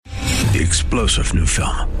the explosive new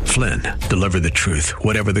film, Flynn, deliver the truth,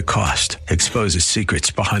 whatever the cost. Exposes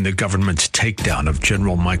secrets behind the government's takedown of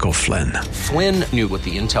General Michael Flynn. Flynn knew what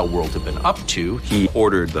the intel world had been up to. He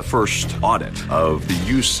ordered the first audit of the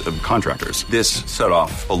use of contractors. This set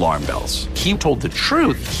off alarm bells. He told the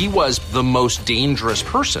truth. He was the most dangerous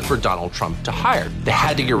person for Donald Trump to hire. They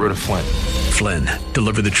had to get rid of Flynn. Flynn,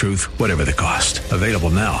 deliver the truth, whatever the cost. Available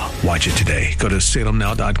now. Watch it today. Go to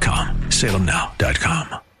salemnow.com.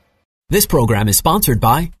 salemnow.com. This program is sponsored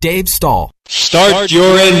by Dave Stahl. Start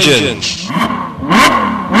your engines.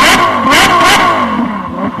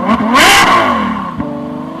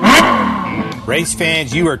 Race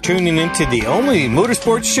fans, you are tuning into the only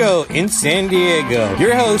motorsports show in San Diego.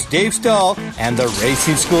 Your host, Dave Stahl, and the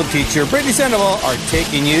racing school teacher, Brittany Sandoval, are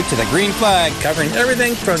taking you to the green flag, covering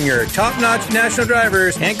everything from your top-notch national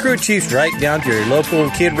drivers and crew chiefs right down to your local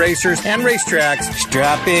kid racers and racetracks.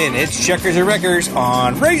 Strap in. It's Checkers and Wreckers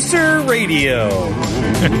on Racer Radio.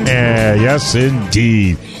 Yes,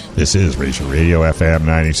 indeed. This is Racer Radio, FM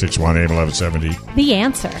 96.1 AM 1170. The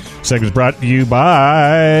Answer. Segment's brought to you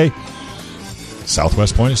by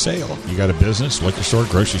Southwest Point of Sale. You got a business, liquor store,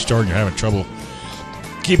 grocery store, and you're having trouble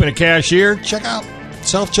keeping a cashier? Check out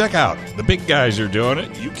self-checkout. The big guys are doing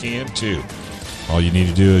it. You can too. All you need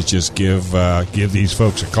to do is just give these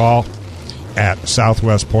folks a call at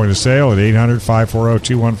Southwest Point of Sale at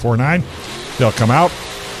 800-540-2149. They'll come out,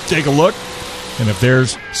 take a look, and if their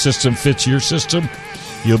system fits your system,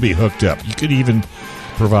 you'll be hooked up. You could even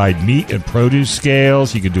provide meat and produce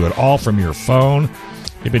scales. You can do it all from your phone.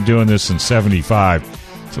 They've been doing this since 75,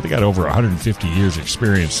 so they got over 150 years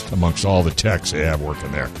experience amongst all the techs they have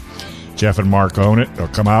working there. Jeff and Mark own it. They'll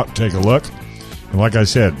come out and take a look. And like I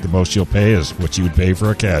said, the most you'll pay is what you would pay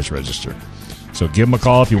for a cash register. So give them a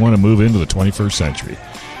call if you want to move into the 21st century.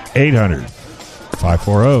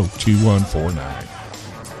 800-540-2149.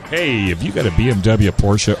 Hey, if you got a BMW,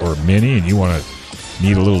 Porsche, or Mini and you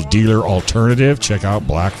need a little dealer alternative, check out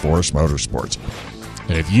Black Forest Motorsports.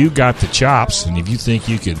 And if you got the chops and if you think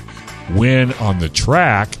you could win on the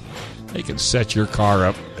track, they can set your car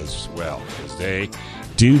up as well, because they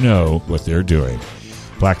do know what they're doing.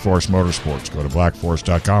 Black Forest Motorsports. Go to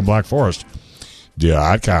blackforest.com,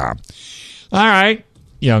 blackforest.com. All right,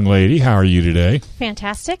 young lady, how are you today?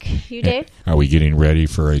 Fantastic. You, Dave? Are we getting ready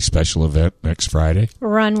for a special event next Friday?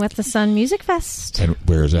 Run with the Sun Music Fest. And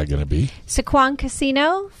where is that going to be? Sequan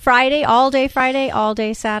Casino, Friday, all day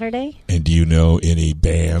Saturday. And do you know any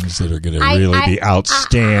bands that are going to really be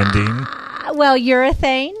outstanding? Well,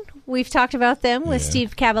 Urethane. We've talked about them with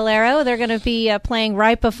Steve Caballero. They're going to be playing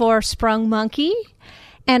right before Sprung Monkey.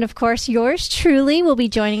 And, of course, yours truly will be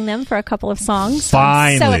joining them for a couple of songs.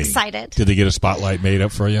 Finally. I'm so excited. Did they get a spotlight made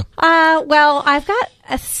up for you? Well, I've got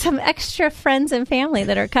some extra friends and family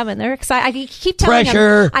that are coming. They're excited. I keep telling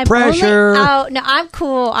them. Pressure. Oh, no, I'm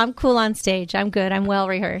cool. I'm cool on stage. I'm good. I'm well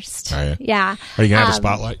rehearsed. Are you? Yeah. Are you going to have a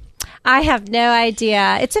spotlight? I have no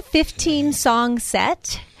idea. It's a 15-song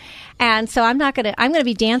set. And so I'm going to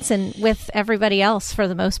be dancing with everybody else for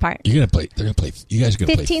the most part. They're going to play, you guys are going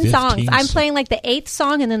to play 15 songs. I'm playing like the 8th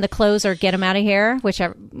song and then the closer, Get 'Em Out of Here, which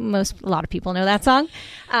a lot of people know that song.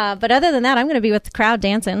 But other than that, I'm going to be with the crowd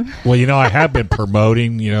dancing. Well, I have been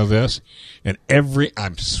promoting, this, and I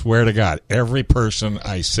swear to God, every person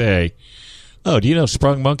I say, oh, do you know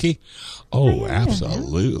Sprung Monkey? Oh,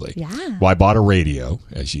 absolutely. Yeah. Well, I bought a radio,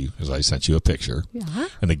 as I sent you a picture. Yeah.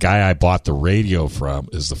 And the guy I bought the radio from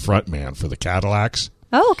is the front man for the Cadillacs.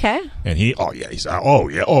 Oh, okay. And I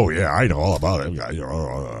know all about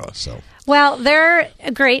it. So. Well, they're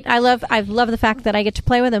great. I love the fact that I get to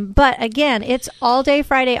play with them. But again, it's all day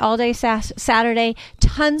Friday, all day Saturday.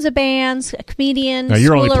 Tons of bands, comedians. Now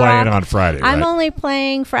you're only playing on Friday, right? I'm only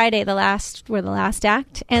playing Friday. We're the last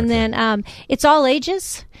act, and then it's all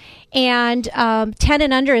ages, and 10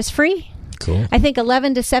 and under is free. Cool. I think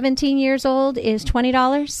 11 to 17 years old is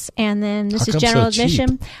 $20, and then this is general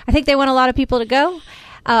admission. Cheap? I think they want a lot of people to go.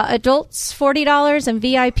 Adults $40 and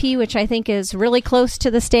VIP, which I think is really close to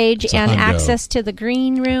the stage, and access to the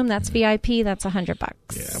green room. That's VIP. That's $100.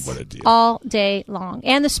 Yeah, what a deal! All day long,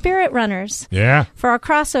 and the Spirit Runners. Yeah. For our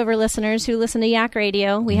crossover listeners who listen to Yak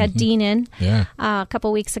Radio, we had Dean in a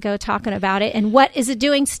couple weeks ago talking about it. And what is it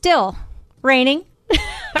doing? Still raining,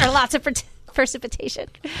 or lots of precipitation.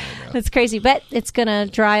 It's crazy, but it's going to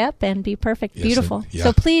dry up and be perfect. Yes, Beautiful. yeah.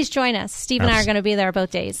 So please join us. Steve and I are going to be there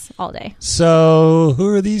both days, all day. So, who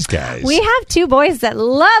are these guys? We have two boys that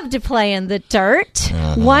love to play in the dirt.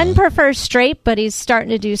 One prefers straight, but he's starting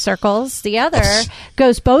to do circles. The other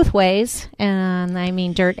goes both ways, and I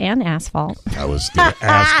mean dirt and asphalt. I was going to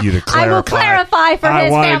ask you to clarify. I will clarify for his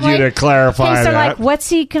family. I wanted you to clarify In case they're that. like, what's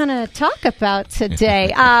he going to talk about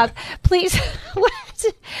today?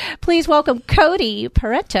 Please welcome Cody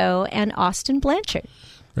Pareto and Austin Blanchard.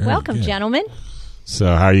 Very Welcome, good. gentlemen.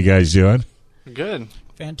 So, how you guys doing? Good.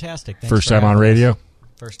 Fantastic. Thanks First for time on having us. radio?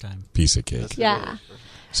 First time. Piece of cake. Yeah.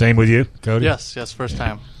 Same with you, Cody? Yes, first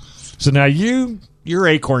time. So now your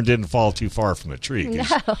acorn didn't fall too far from the tree.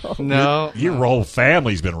 'Cause No. Your whole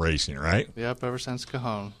family's been racing, right? Yep, ever since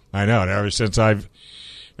Cajon. I know. And ever since I've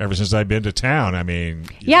been to town, I mean,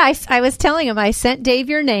 Yeah, I was telling him I sent Dave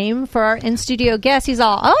your name for our in-studio guest. He's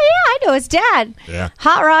all, oh, yeah, I know his dad. Yeah.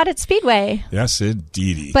 Hot Rod at Speedway. yes,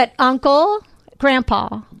 indeedy. But uncle,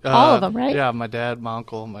 grandpa, all of them, right? Yeah, my dad, my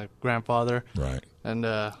uncle, my grandfather. Right. And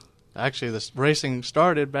actually, this racing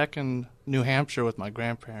started back in New Hampshire with my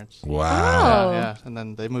grandparents. Wow. Oh. Yeah, and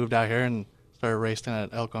then they moved out here and started racing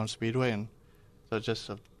at Elkhorn Speedway, and so it's just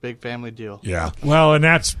a big family deal. Yeah. Well, and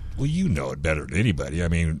you know it better than anybody. I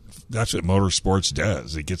mean, that's what motorsports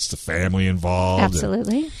does. It gets the family involved.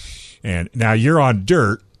 Absolutely. And now you're on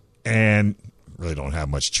dirt and really don't have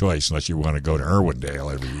much choice unless you want to go to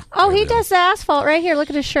Irwindale every He does the asphalt right here. Look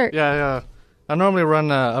at his shirt. Yeah. I normally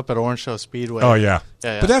run up at Orange Show Speedway. Oh, yeah.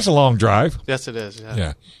 Yeah. But that's a long drive. Yes, it is. Yeah.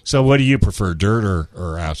 Yeah. So what do you prefer, dirt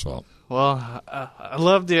or asphalt? Well, I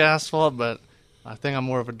love the asphalt, but I think I'm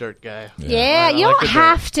more of a dirt guy. Yeah, I you like don't the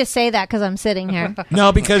have to say that because I'm sitting here.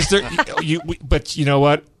 No, because but you know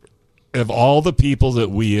what? Of all the people that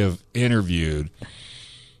we have interviewed,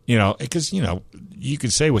 because you can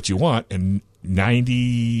say what you want, and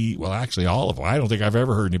 90, well, actually all of them. I don't think I've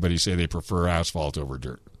ever heard anybody say they prefer asphalt over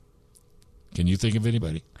dirt. Can you think of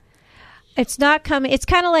anybody? It's not coming. It's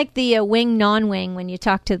kind of like the wing, non-wing when you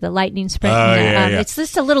talk to the Lightning Sprint. Oh, yeah. It's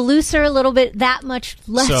just a little looser, a little bit that much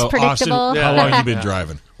less predictable. Austin, how long have you been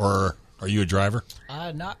driving? Or are you a driver?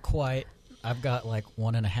 Not quite. I've got like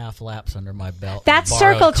 1.5 laps under my belt. That's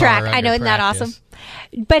Borrowed circle car track. under I know, isn't that practice.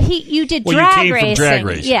 awesome? But you did Well, you drag came from racing. drag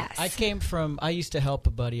racing. Yes. I used to help a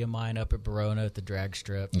buddy of mine up at Verona at the drag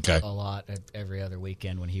strip a lot every other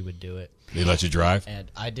weekend when he would do it. They let you drive? And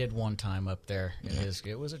I did one time up there.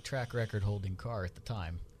 It was a track record holding car at the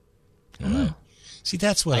time. Oh. See,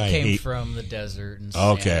 that's what I came hate. from the desert and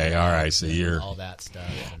okay, all right. So you're all that stuff,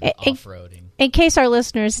 and off-roading. In case our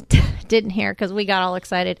listeners didn't hear, because we got all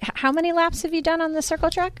excited, how many laps have you done on the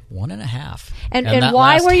circle track? 1.5. And that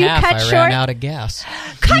why last were you half, cut I short? ran out of gas.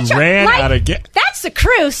 You ran out of gas. That's the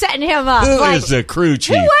crew setting him up. Who is the crew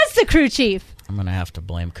chief? Who was the crew chief? I'm going to have to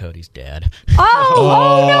blame Cody's dad.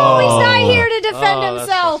 Oh no, he's not here to defend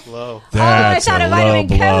himself. That's low. I thought it might have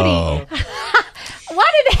been blow. Cody. Why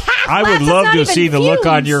did it have I would love to have seen the look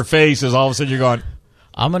on your face as all of a sudden you're going,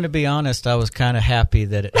 I'm going to be honest, I was kind of happy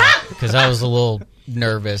that it because I was a little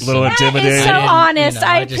nervous. A little and intimidated. That is so I didn't- honest.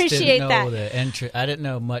 I just appreciate didn't know that. I didn't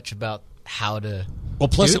know much about how to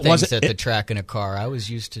plus do it things wasn't- at the track in a car. I was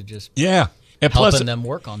used to just yeah. And helping them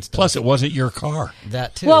work on stuff. Plus, it wasn't your car.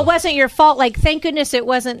 That too. Well, it wasn't your fault. Like, thank goodness it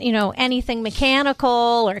wasn't, anything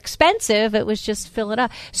mechanical or expensive. It was just fill it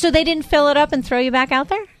up. So they didn't fill it up and throw you back out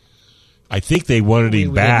there? I think they wanted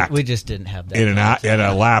him back We just didn't have that. in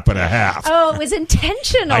a lap and a half. Oh, it was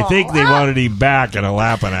intentional. I think they wanted him back in a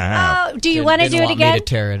lap and a half. Oh, do you want to do it Me again? to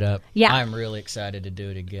tear it up. Yeah. I'm really excited to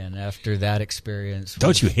do it again after that experience.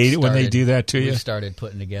 Don't you hate it when they do that to you? We started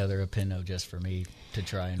putting together a Pinot just for me to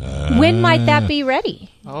try and. When might that be ready?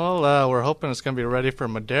 Well, we're hoping it's going to be ready for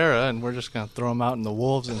Madeira, and we're just going to throw him out in the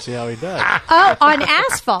wolves and see how he does. Oh, on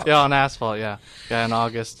asphalt. Yeah, on asphalt. Yeah, in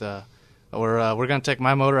August. We're going to take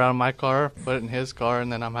my motor out of my car, put it in his car, and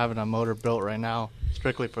then I'm having a motor built right now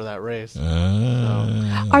strictly for that race.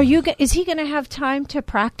 Is he going to have time to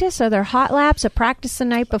practice? Are there hot laps, a practice the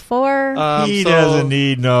night before? He doesn't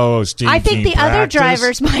need no steam I think the team other practice.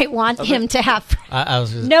 drivers might want him to have. I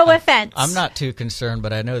was just, No offense. I'm not too concerned,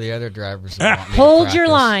 but I know the other drivers want me to Hold your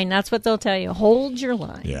practice. line. That's what they'll tell you. Hold your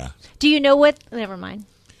line. Yeah. Do you know what? Never mind.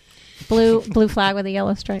 Blue flag with a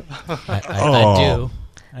yellow stripe. I do.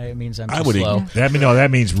 It means I'm too slow. That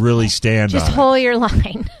means really stand Just on hold your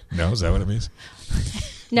line. it. No, is that what it means?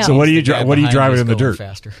 No. So what are you The guy what are you behind driving me's in the going dirt?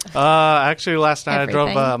 Faster. Actually, last night Everything.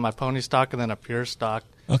 I drove my pony stock and then a pure stock.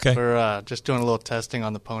 Okay. We're just doing a little testing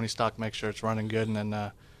on the pony stock, make sure it's running good, and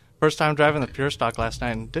then first time driving the pure stock last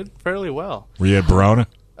night and did fairly well. Were you at Verona?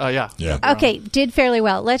 Yeah. Yeah. Okay, did fairly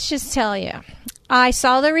well. Let's just tell you. I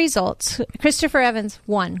saw the results. Christopher Evans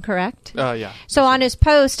won, correct? Yeah. So on his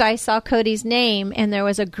post, I saw Cody's name, and there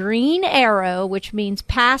was a green arrow, which means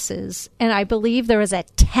passes, and I believe there was a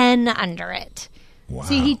 10 under it. Wow.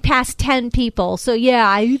 See, he passed 10 people, so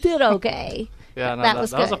yeah, you did okay. Yeah, no, that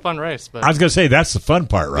was good. a fun race. But I was going to say, that's the fun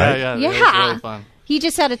part, right? Yeah, Yeah. it was really fun. He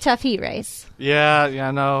just had a tough heat race.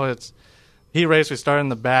 Yeah, no, it's heat race. We started in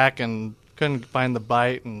the back and couldn't find the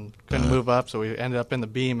bite and couldn't move up, so we ended up in the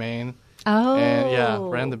B main. Oh.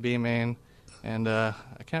 And ran the B main, and I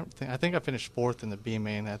think I finished 4th in the B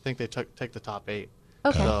main. I think they take the top 8.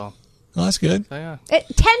 Okay. So, Well, that's good. yeah. 10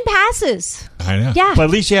 passes. I know. Yeah. But at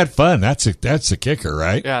least you had fun. That's the kicker,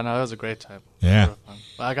 right? Yeah, no, it was a great time. Yeah. Really fun.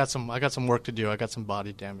 But I got some work to do. I got some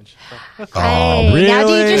body damage. So. Oh, really? Now,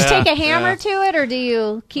 do you just Yeah, take a hammer yeah. to it, or do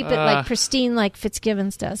you keep it like pristine like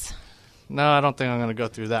Fitzgibbons does? No, I don't think I'm going to go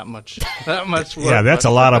through that much work. Yeah, that's a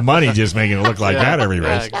lot of money just making it look like that every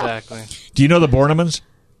race. Yeah, exactly. Do you know the Bornemans?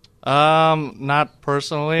 Not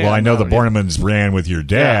personally. Well, I know the yeah. Bornemans ran with your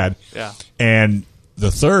dad. Yeah. And the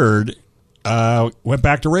third went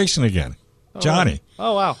back to racing again, Johnny.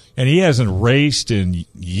 Oh, wow. And he hasn't raced in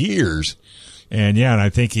years. And, yeah, and I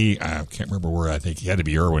think I can't remember where. I think he had to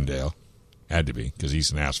be Irwindale. Had to be, because he's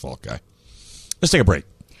an asphalt guy. Let's take a break.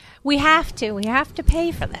 We have to. We have to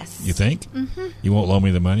pay for this. You think? Mm-hmm. You won't loan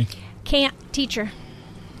me the money? Can't, teacher.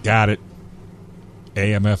 Got it.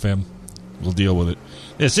 AM, FM. We'll deal with it.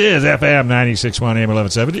 This is FM 96.1 AM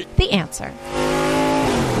 1170. The answer.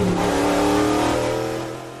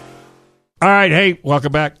 All right. Hey,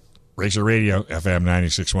 welcome back. Racer Radio, FM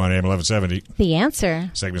 96.1 AM 1170. The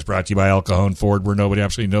answer. Segment's brought to you by El Cajon Ford, where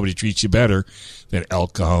absolutely nobody treats you better than El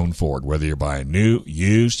Cajon Ford, whether you're buying new,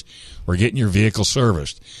 used, or getting your vehicle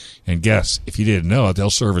serviced. And guess, if you didn't know it, they'll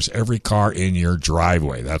service every car in your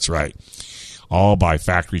driveway. That's right. All by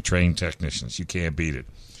factory-trained technicians. You can't beat it.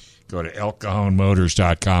 Go to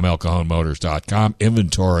elcajonmotors.com, elcajonmotors.com.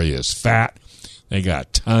 Inventory is fat. They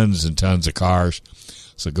got tons and tons of cars.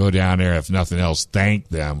 So go down there, if nothing else, thank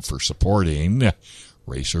them for supporting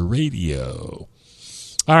Racer Radio.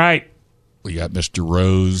 All right. We got Mr.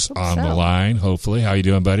 Rose on the line, hopefully. How you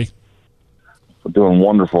doing, buddy? Doing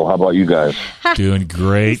wonderful. How about you guys? Doing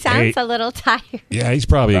great. He sounds a little tired. Yeah, he's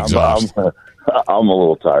probably exhausted. I'm a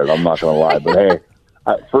little tired. I'm not going to lie. But, hey,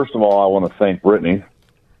 first of all, I want to thank Brittany.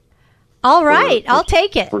 All right. I'll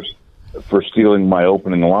take it. For stealing my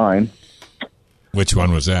opening line. Which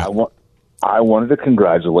one was that? I wanted to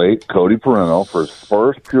congratulate Cody Perino for his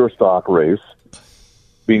first pure stock race,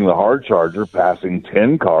 being the hard charger, passing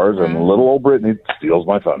 10 cars, and little old Brittany steals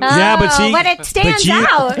my thunder. Yeah, but see, but it stands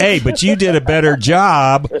out. Hey, but you did a better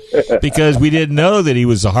job because we didn't know that he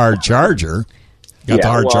was a hard charger. Got the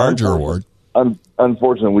hard charger award.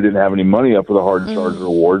 Unfortunately, we didn't have any money up for the hard charger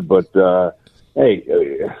award, but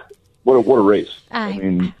hey, what a race! I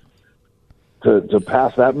mean, to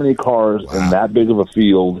pass that many cars in that big of a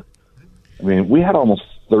field. I mean, we had almost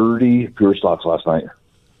 30 pure stocks last night.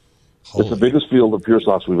 It's the biggest field of pure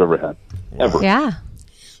stocks we've ever had, ever. Yeah.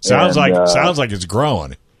 Sounds like it's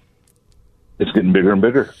growing. It's getting bigger and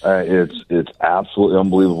bigger. It's absolutely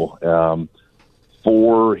unbelievable.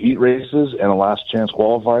 4 heat races and a last chance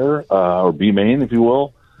qualifier, or B main, if you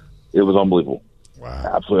will. It was unbelievable.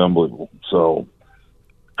 Wow. Absolutely unbelievable. So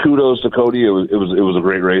kudos to Cody. It was a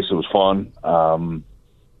great race. It was fun.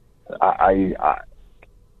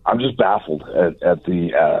 I'm just baffled at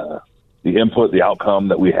the input, the outcome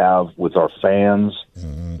that we have with our fans.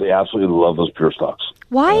 Mm-hmm. They absolutely love those pure stocks.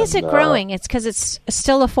 Why is it growing? It's because it's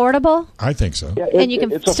still affordable? I think so. Yeah, and you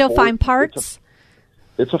can still find parts?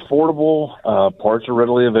 It's affordable. Parts are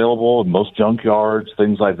readily available in most junkyards,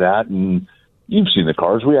 things like that. And you've seen the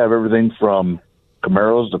cars. We have everything from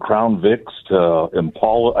Camaros to Crown Vics to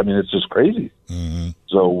Impala. I mean, it's just crazy. Mm-hmm.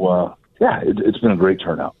 So, it's been a great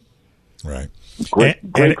turnout. Right.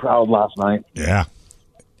 Great crowd last night. Yeah.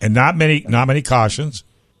 And not many cautions.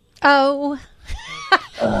 Oh.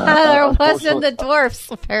 There wasn't the dwarfs,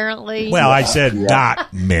 apparently. Well, I said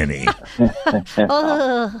not many.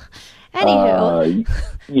 Anywho.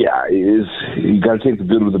 You got to take the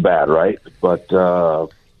good with the bad, right? But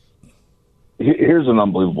here's an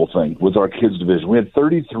unbelievable thing with our kids division. We had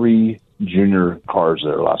 33 junior cars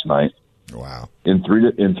there last night. Wow! In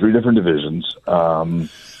three different divisions.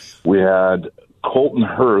 We had Colton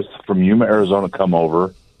Hurth from Yuma, Arizona, come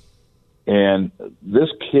over, and this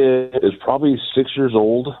kid is probably 6 years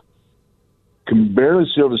old. Can barely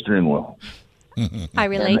see over the steering wheel. I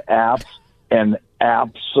relate. And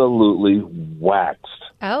absolutely waxed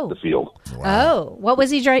the field. Wow. Oh, what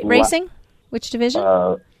was he racing? Which division?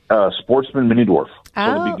 Sportsman Mini Dwarf.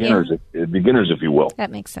 Oh, the beginners, if you will.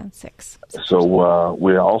 That makes sense. 6. So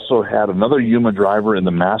we also had another Yuma driver in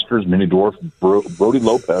the Masters Mini Dwarf, Brody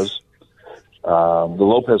Lopez. The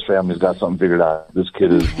Lopez family's got something figured out. This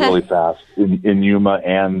kid is really fast in Yuma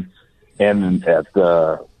and at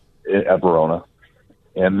Verona.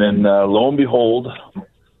 And then lo and behold,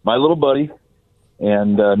 my little buddy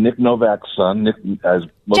and Nick Novak's son, Nick, as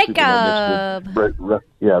most people know, Nick's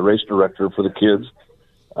race director for the kids,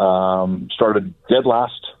 started dead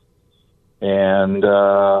last and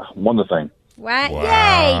won the thing. What?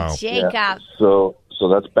 Wow. Yay, Jacob! Yeah. So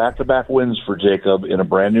that's back-to-back wins for Jacob in a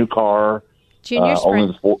brand new car. Junior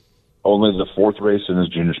sprint. Only the 4th race in his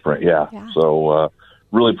junior sprint. Yeah. So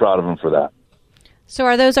really proud of him for that. So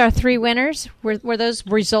are those our 3 winners? Were those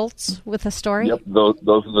results with a story? Yep, those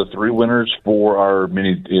are the 3 winners for our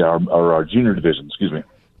our junior division. Excuse me.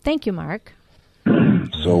 Thank you, Mark.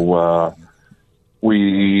 So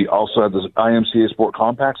we also had the IMCA Sport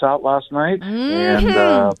Compacts out last night,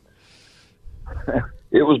 and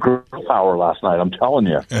it was girl power last night. I'm telling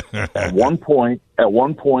you. At one point,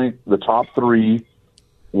 the top 3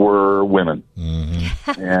 were women,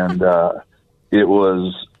 and it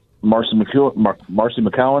was Marcy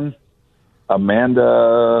McCowan,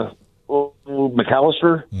 Amanda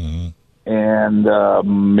McAllister, and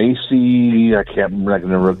Macy. I can't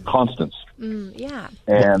remember Constance. Yeah.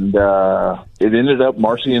 And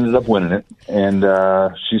Marcy ended up winning it, and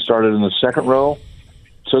she started in the 2nd row,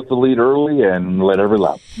 took the lead early, and led every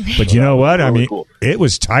lap. But you know what? Really, I mean, cool. It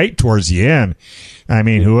was tight towards the end. I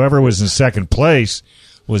mean, whoever was in 2nd place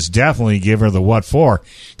was definitely giving her the what for,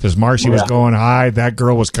 because Marcy was going high, that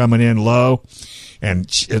girl was coming in low, and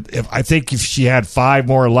I think if she had 5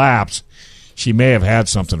 more laps, she may have had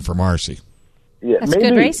something for Marcy. Yeah, that's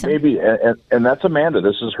good racing. Maybe, and that's Amanda.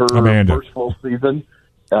 This is her first full season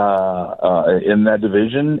in that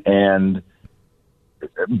division, and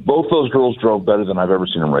both those girls drove better than I've ever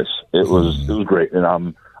seen them race. It was great, and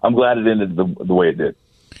I'm glad it ended the way it did.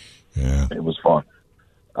 Yeah, it was fun.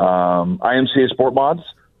 IMCA Sport Mods,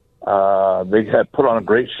 they had put on a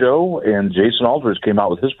great show, and Jason Aldridge came out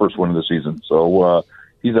with his first win of the season. So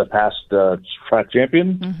he's a past track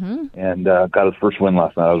champion, and got his first win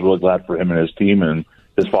last night. I was really glad for him and his team and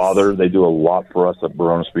his father. They do a lot for us at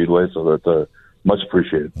Verona Speedway, so that's much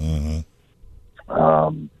appreciated.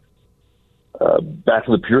 Back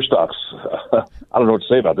to the Pure Stocks. I don't know what to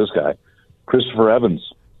say about this guy. Christopher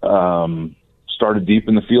Evans started deep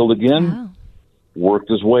in the field again, worked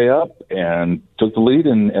his way up, and took the lead,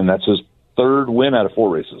 and that's his 3rd win out of 4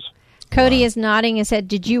 races. Cody is nodding his head.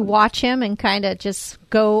 Did you watch him and kind of just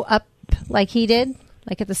go up like he did,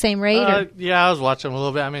 like at the same rate? Yeah, I was watching him a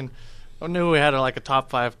little bit. I mean, I knew we had a top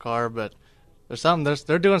 5 car, but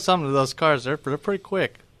they're doing something to those cars. They're pretty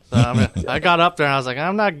quick. So I got up there and I was like,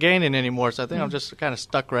 I'm not gaining anymore, so I think I'm just kind of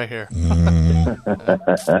stuck right here.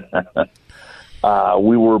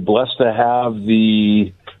 We were blessed to have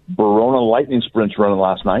the Verona Lightning Sprints running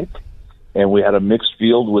last night, and we had a mixed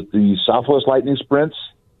field with the Southwest Lightning Sprints,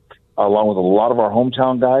 along with a lot of our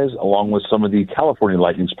hometown guys, along with some of the California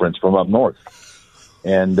Lightning Sprints from up north.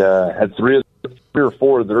 And had 3 or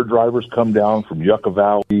 4 of their drivers come down from Yucca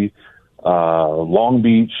Valley, Long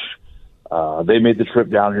Beach. They made the trip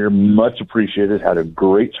down here, much appreciated, had a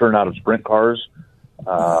great turnout of sprint cars.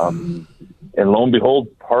 And lo and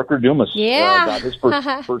behold, Parker Dumas got his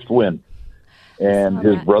first win. And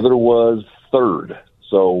his brother was 3rd.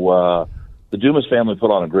 So the Dumas family put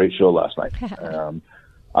on a great show last night.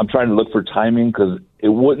 I'm trying to look for timing because it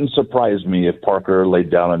wouldn't surprise me if Parker laid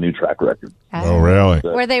down a new track record. Oh, really?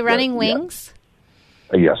 Were they running wings?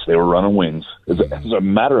 Yeah. Yes, they were running wings. As a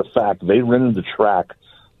matter of fact, they rented the track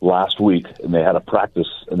last week, and they had a practice,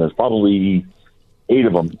 and there's probably 8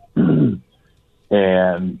 of them.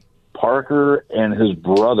 And Parker and his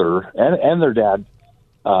brother and their dad,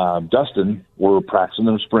 Dustin, were practicing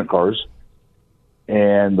their sprint cars,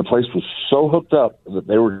 and the place was so hooked up that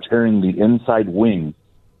they were tearing the inside wing,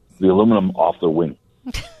 the aluminum off the wing.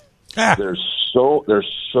 There's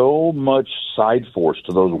so much side force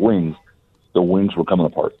to those wings, the wings were coming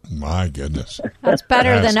apart. My goodness. That's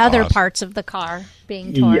better than other parts of the car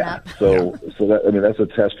being torn up. So that's a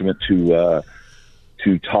testament to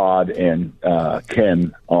Todd and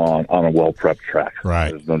Ken on a well-prepped track.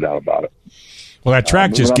 Right. There's no doubt about it. Well, that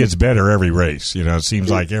track just gets better every race. You know, it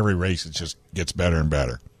seems like every race it just gets better and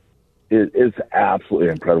better. It's absolutely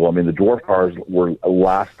incredible. I mean, the dwarf cars were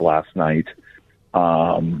last night.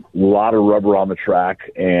 A lot of rubber on the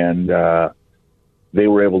track, and they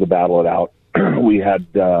were able to battle it out. We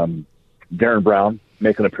had Darren Brown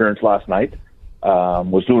make an appearance last night.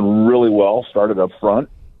 Was doing really well, started up front,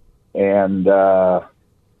 and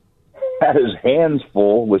had his hands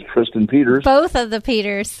full with Tristan Peters. Both of the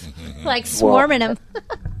Peters, like swarming him.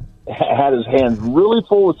 Had his hands really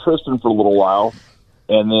full with Tristan for a little while,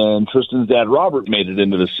 and then Tristan's dad, Robert, made it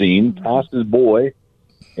into the scene, passed his boy,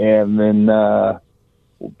 and then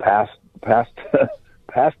passed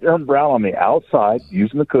Aaron Brown on the outside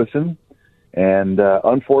using the cushion. And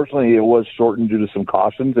unfortunately, it was shortened due to some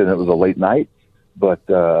cautions, and it was a late night. But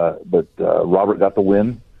Robert got the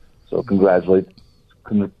win. So congratulations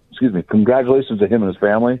to him and his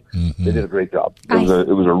family. Mm-hmm. They did a great job. It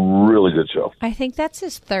was a really good show. I think that's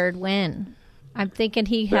his third win. I'm thinking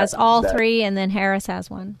he has all three, and then Harris has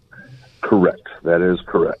one. Correct. That is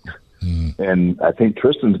correct. Mm. And I think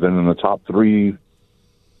Tristan's been in the top three,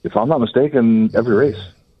 if I'm not mistaken, every race.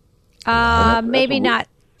 Maybe not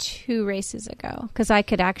 2 races ago, because I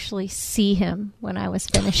could actually see him when I was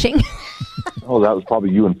finishing. Oh, that was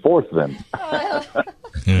probably you in fourth then.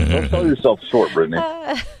 Don't sell yourself short, Brittany.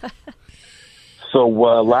 So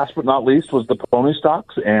last but not least was the pony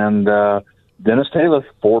stocks, and Dennis Taylor,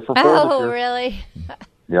 4 for 4 Oh, this year. Really?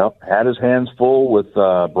 Yep, had his hands full with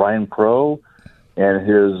Brian Crow and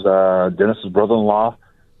his Dennis's brother-in-law,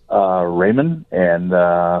 Raymond, and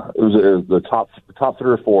it was the top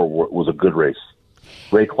 3 or 4 was a good race.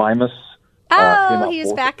 Ray Klimas. He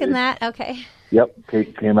was back in that. Okay. Yep,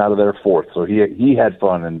 came out of there 4th, so he had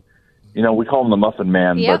fun, and we call him the Muffin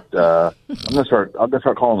Man, yep. But I'm gonna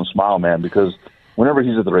start calling him Smile Man, because whenever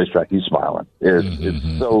he's at the racetrack, he's smiling.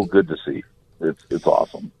 It's so good to see. It's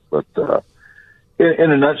awesome. But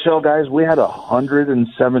in a nutshell, guys, we had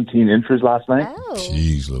 117 entries last night. Oh.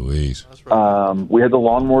 Jeez Louise. We had the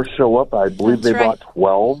lawnmower show up. I believe they brought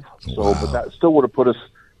 12. So, wow. But that still would have put us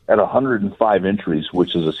at 105 entries,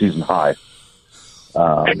 which is a season high.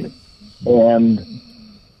 And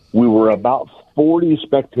we were about 40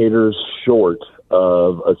 spectators short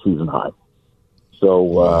of a season high.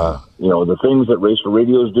 So, the things that Racer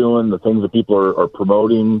Radio is doing, the things that people are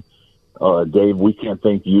promoting, Dave, we can't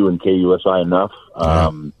thank you and KUSI enough.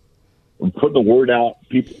 Putting the word out,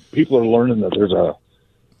 people are learning that there's a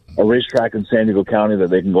racetrack in San Diego County that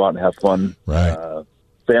they can go out and have fun, right?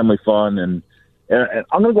 Family fun, and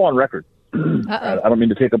I'm going to go on record. I don't mean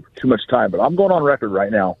to take up too much time, but I'm going on record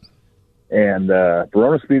right now. And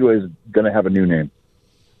Verona Speedway is going to have a new name.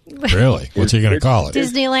 Really? What's he going to call it?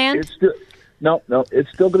 Disneyland? No,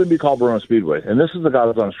 it's still going to be called Verona Speedway. And this is the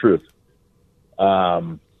God's honest truth.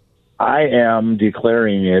 I am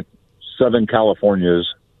declaring it Southern California's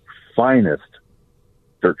finest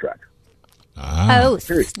dirt track. Oh,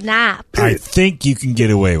 snap. I think you can get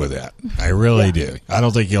away with that. I really do. I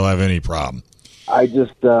don't think you'll have any problem. I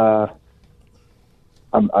just, I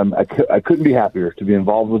couldn't be happier to be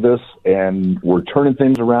involved with this, and we're turning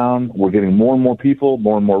things around. We're getting more and more people,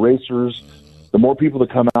 more and more racers. The more people that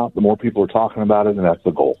come out, the more people are talking about it, and that's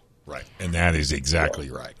the goal. Right, and that is exactly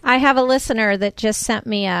right. I have a listener that just sent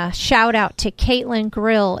me a shout-out to Caitlin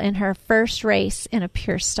Grill in her first race in a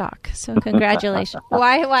pure stock. So congratulations.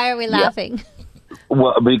 Why are we laughing? Yeah.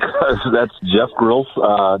 Well, because that's Jeff Grill's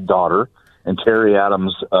daughter and Terry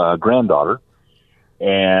Adams' granddaughter.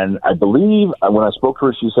 And I believe when I spoke to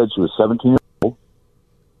her, she said she was 17 years old,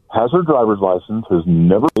 has her driver's license, has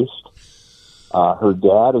never raced. Her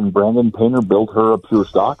dad and Brandon Painter built her a pure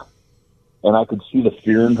stock, and I could see the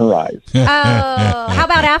fear in her eyes. Oh, how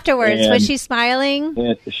about afterwards? Was she smiling?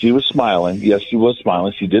 And she was smiling. Yes, she was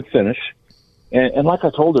smiling. She did finish. And like I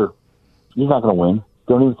told her, you're not going to win.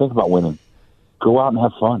 Don't even think about winning. Go out and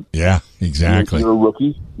have fun. Yeah, exactly. You're a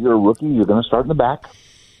rookie. You're going to start in the back.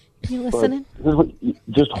 You listening?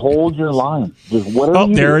 Just hold your line. Just whatever.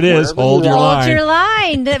 Oh, there it is. Hold your line. Hold your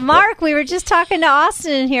line. Mark, we were just talking to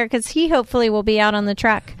Austin in here because he hopefully will be out on the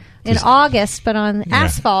track in August, but on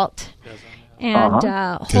asphalt. And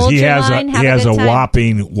hold your line. He has a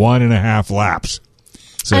whopping 1.5 laps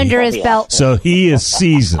under his belt. So he is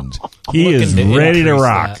seasoned. He is ready to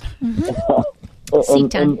rock.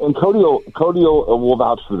 And Cody will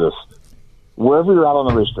vouch for this. Wherever you're out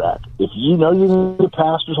on the racetrack, if you know you're going to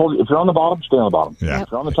pass, just hold it. If you're on the bottom, stay on the bottom. Yeah.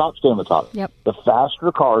 If you're on the top, stay on the top. Yep. The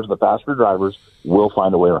faster cars, the faster drivers will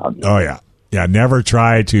find a way around you. Oh, yeah. Yeah, never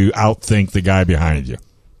try to outthink the guy behind you.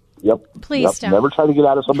 Yep. Please don't. Never try to get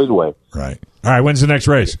out of somebody's way. Right. All right, when's the next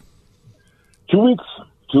race? 2 weeks.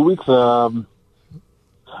 2 weeks. I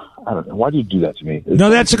don't know. Why do you do that to me? I'm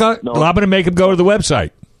going to make him go to the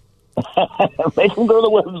website. Make them go to the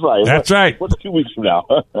website. That's right. What's 2 weeks from now?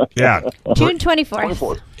 Yeah, June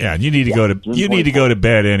 24th. Yeah, you need to go to need to go to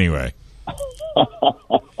bed anyway.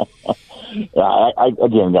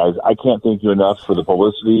 Again, guys, I can't thank you enough for the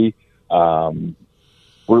publicity.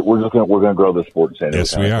 we're gonna grow the sport in San Diego.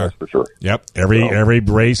 Yes, we are for sure. Yep. Every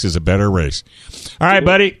race is a better race. All right,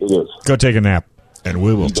 buddy. It is. Go take a nap, and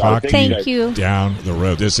we will talk to you down the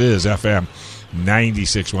road. This is FM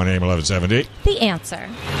 96.1 AM 1170. The Answer.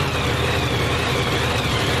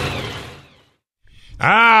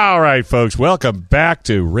 All right, folks. Welcome back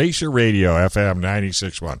to Racer Radio, FM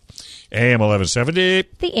 96.1 AM 1170.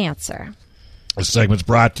 The Answer. This segment's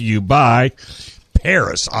brought to you by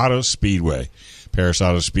Paris Auto Speedway. Paris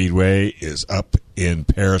Auto Speedway is up in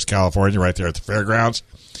Paris, California, right there at the fairgrounds.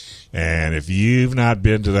 And if you've not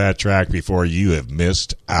been to that track before, you have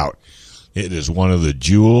missed out. It is one of the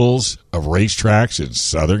jewels of racetracks in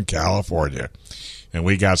Southern California. And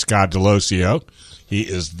we got Scott Delosio. He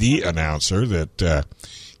is the announcer that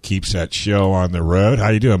keeps that show on the road. How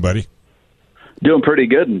you doing, buddy? Doing pretty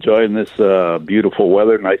good. Enjoying this beautiful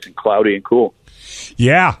weather, nice and cloudy and cool.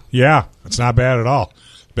 Yeah. It's not bad at all.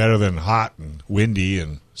 Better than hot and windy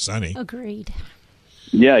and sunny. Agreed.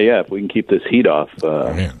 Yeah. If we can keep this heat off,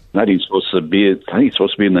 not even supposed to be. I think it's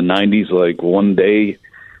supposed to be in the 90s, like one day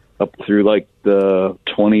up through like the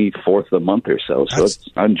 24th of the month or so. So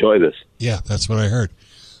I enjoy this. Yeah, that's what I heard.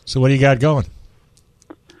 So what do you got going?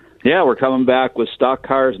 Yeah, we're coming back with stock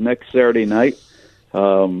cars next Saturday night.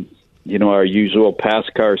 Our usual pass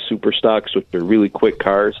cars, super stocks, which are really quick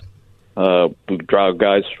cars. We draw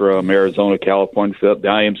guys from Arizona, California, the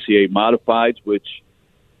IMCA Modifieds, which,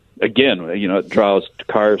 again, it draws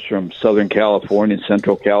cars from Southern California,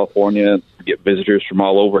 Central California. We get visitors from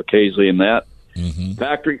all over occasionally in that. Mm-hmm.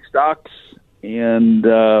 Factory stocks and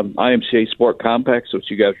IMCA Sport Compacts,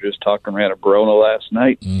 which you guys were just talking around at Verona last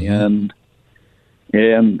night. Mm-hmm.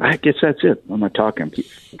 And I guess that's it. I'm not talking.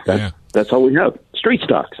 That's all we have. Street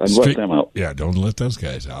stocks. I'd let them out. Yeah, don't let those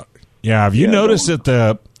guys out. Yeah, have you noticed that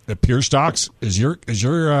the pure stocks, is your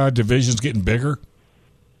division's getting bigger?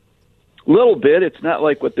 A little bit. It's not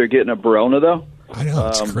like what they're getting at Verona, though. I know,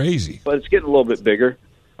 it's crazy. But it's getting a little bit bigger.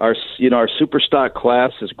 Our super stock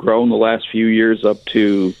class has grown the last few years up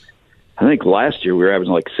to, I think last year we were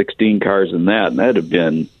averaging like 16 cars in that,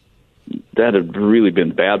 and that had really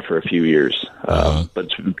been bad for a few years. But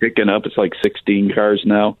it's been picking up. It's like 16 cars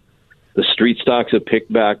now. The street stocks have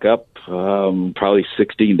picked back up, probably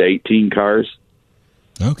 16 to 18 cars.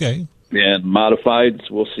 Okay. And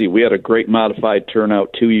modifieds, we'll see. We had a great modified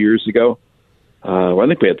turnout 2 years ago. I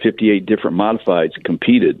think we had 58 different modifieds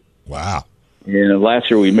competed. Wow. And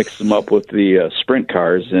last year we mixed them up with the sprint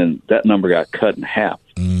cars, and that number got cut in half.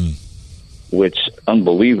 Which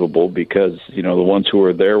unbelievable because, the ones who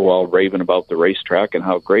were there were all raving about the racetrack and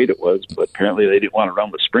how great it was, but apparently they didn't want to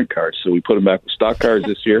run with sprint cars, so we put them back with stock cars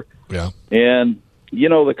this year. Yeah. And,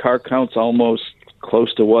 the car count's almost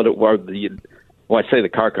close to what it was. I say the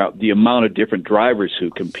car count, the amount of different drivers who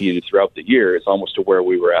competed throughout the year is almost to where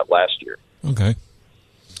we were at last year. Okay.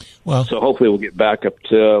 Well, so hopefully we'll get back up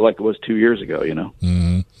to like it was 2 years ago,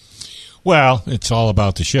 Mm-hmm. Well, it's all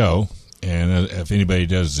about the show, and if anybody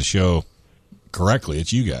does the show correctly,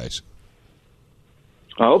 it's you guys.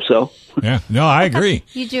 I hope so. Yeah. No, I agree.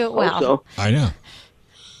 You do it well. So. I know.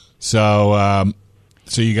 So,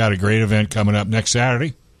 so you got a great event coming up next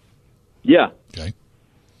Saturday? Yeah. Okay.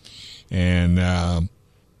 And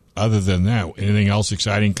other than that, anything else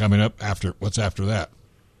exciting coming up after? What's after that?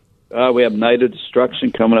 We have Night of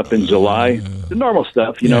Destruction coming up in July. The normal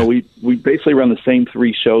stuff. You know, we basically run the same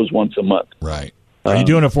 3 shows once a month. Right. Are you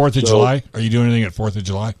doing a 4th of July? Are you doing anything at 4th of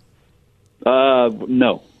July?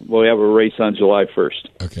 No. Well, we have a race on July 1st.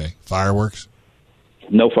 Okay. Fireworks?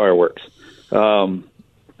 No fireworks. And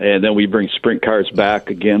then we bring sprint cars back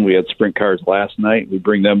again. We had sprint cars last night. We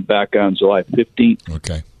bring them back on July 15th.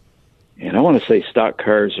 Okay. And I want to say stock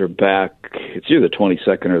cars are back. It's either the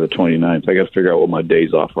 22nd or the 29th. I got to figure out what my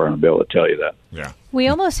days off are, and I'll be able to tell you that. Yeah. We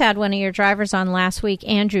almost had one of your drivers on last week,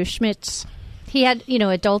 Andrew Schmitz. He had,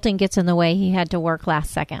 adulting gets in the way. He had to work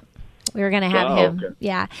last second. We were going to have him. Okay.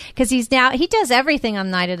 Yeah. Because he does everything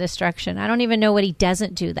on Night of Destruction. I don't even know what he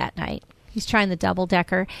doesn't do that night. He's trying the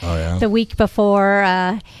double-decker. Oh, yeah? The week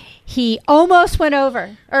before, he almost went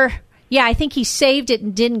over. I think he saved it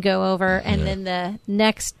and didn't go over. And then the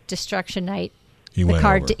next Destruction night,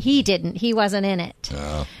 he didn't. He wasn't in it.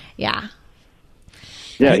 Oh. Yeah.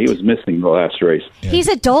 Yeah, he was missing the last race. Yeah. He's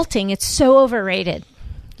adulting. It's so overrated.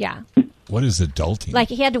 Yeah. What is adulting? Like,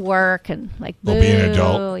 he had to work and, boo, being an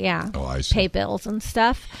adult? Yeah. Oh, I see. Pay bills and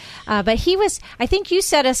stuff. But he was, I think you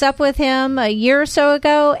set us up with him a year or so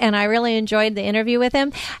ago, and I really enjoyed the interview with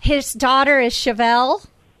him. His daughter is Chevelle.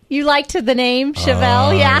 You liked the name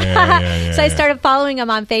Chevelle, yeah. So I started following him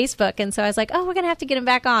on Facebook, and so I was like, we're going to have to get him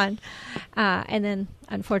back on. And then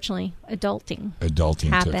unfortunately, adulting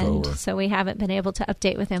took over. So we haven't been able to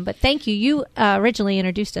update with him. But thank you. You originally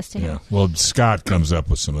introduced us to him. Yeah. Well, Scott comes up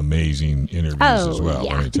with some amazing interviews as well,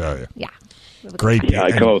 let me tell you. Yeah. Great. Yeah,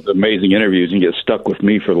 I come up with amazing interviews and get stuck with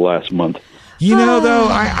me for the last month. You know, though,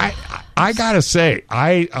 I got to say,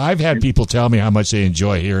 I've had people tell me how much they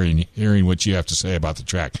enjoy hearing what you have to say about the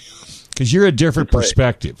track. Because you're a different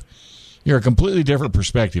perspective. You're a completely different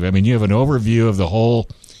perspective. I mean, you have an overview of the whole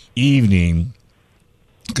evening.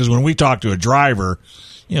 Because when we talk to a driver,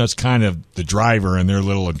 you know, it's kind of the driver and their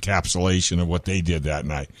little encapsulation of what they did that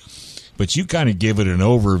night. But you kind of give it an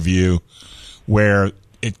overview where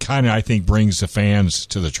it kind of, I think, brings the fans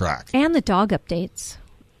to the track. And the dog updates.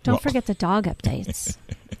 Don't forget the dog updates.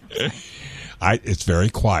 It's very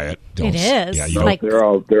quiet. It is. Yeah, they're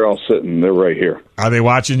all sitting. They're right here. Are they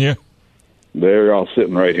watching you? They're all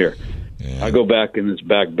sitting right here. Yeah. I go back in this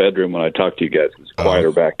back bedroom when I talk to you guys. It's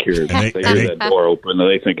quieter back here. They hear that door open, and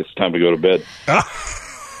they think it's time to go to bed.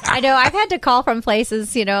 I know. I've had to call from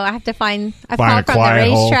places. You know, I've called from the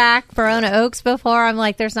racetrack, Verona Oaks before. I'm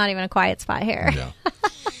like, there's not even a quiet spot here. Yeah.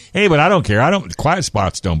 Hey, but I don't care. Quiet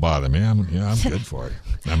spots don't bother me. I'm good for it.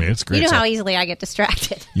 I mean, it's great. You know how easily I get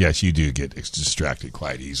distracted. Yes, you do get distracted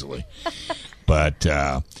quite easily. But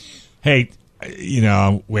hey, you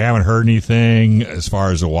know, we haven't heard anything as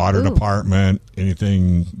far as the water department.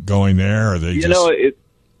 Anything going there? Or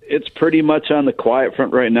it's pretty much on the quiet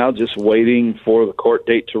front right now, just waiting for the court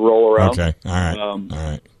date to roll around. Okay, all right, all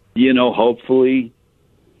right. You know, hopefully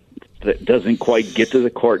that doesn't quite get to the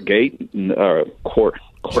court gate or court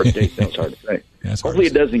date. That's hard to say. Hopefully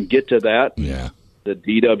it doesn't get to that. Yeah. The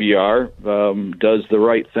DWR does the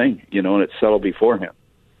right thing, you know, and it's settled beforehand.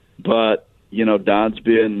 But, you know, Don's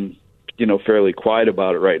been, you know, fairly quiet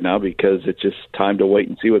about it right now because it's just time to wait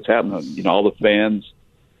and see what's happening. You know, all the fans,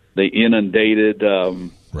 they inundated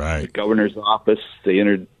the governor's office. They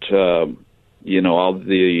entered, you know, all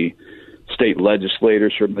the state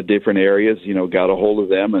legislators from the different areas, you know, got a hold of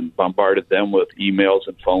them and bombarded them with emails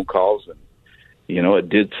and phone calls. And, you know, it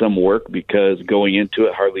did some work because going into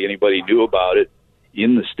it, hardly anybody knew about it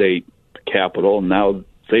in the state capital. And now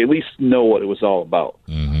they at least know what it was all about.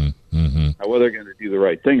 Mm-hmm. Mm-hmm. Now, whether they're going to do the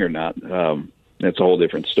right thing or not, that's a whole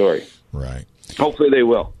different story. Right. Hopefully they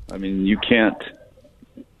will. I mean, you can't.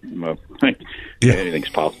 Anything's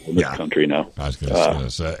possible in this country now. I was going to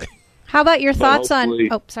say. How about your thoughts on?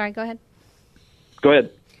 Oh, sorry. Go ahead. Go ahead.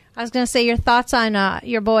 I was going to say your thoughts on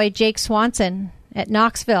your boy Jake Swanson at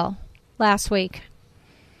Knoxville last week.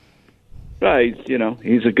 You know,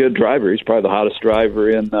 he's a good driver. He's probably the hottest driver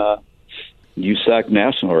in USAC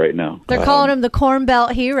National right now. They're calling him the Corn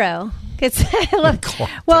Belt hero.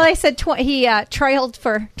 Well, they said he trailed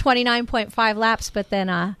for 29.5 laps, but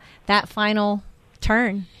then that final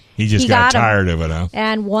turn, he just got tired of it, huh?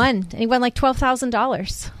 And won. And he won like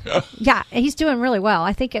 $12,000. Yeah, he's doing really well.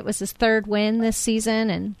 I think it was his third win this season,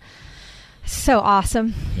 and so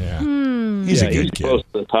awesome. Yeah, he's a good kid. Close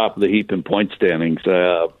to the top of the heap in point standings.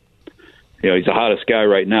 You know, he's the hottest guy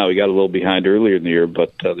right now. He got a little behind earlier in the year,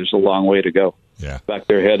 but there's a long way to go. Yeah. In fact,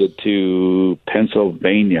 they're headed to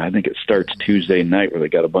Pennsylvania. I think it starts Tuesday night, where they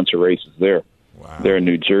got a bunch of races there. Wow. They're in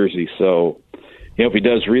New Jersey. So, you know, if he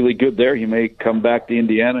does really good there, he may come back to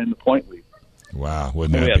Indiana in the point lead. Wow,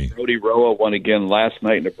 wouldn't that be? Brody Roa won again last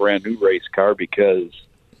night in a brand new race car because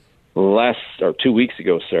 2 weeks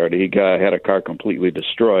ago Saturday, he had a car completely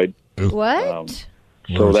destroyed. What?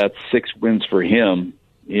 So that's 6 wins for him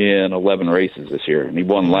in 11 races this year, and he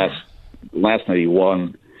won last night. He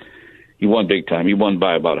won big time. He won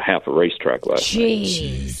by about half a racetrack last night.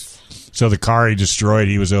 Jeez. So the car he destroyed,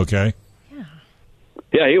 he was okay?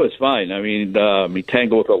 Yeah, he was fine. I mean, he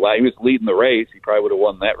tangled with a lap. He was leading the race. He probably would have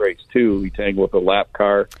won that race too. He tangled with a lap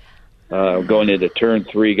car going into turn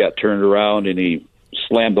 3, got turned around, and he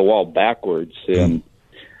slammed the wall backwards and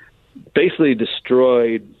basically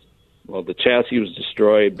destroyed. Well, the chassis was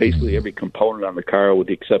destroyed. Basically, every component on the car, with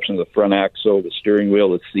the exception of the front axle, the steering wheel,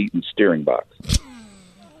 the seat, and steering box.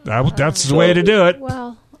 That's the way to do it.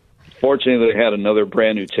 Well, fortunately, they had another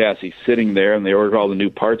brand new chassis sitting there, and they ordered all the new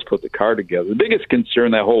parts, put the car together. The biggest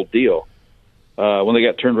concern, that whole deal, when they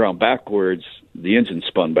got turned around backwards, the engine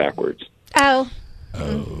spun backwards. Oh.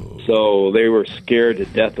 So they were scared to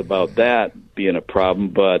death about that being a problem,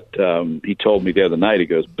 but he told me the other night, he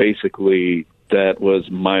goes, basically, that was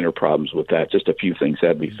minor problems with that. Just a few things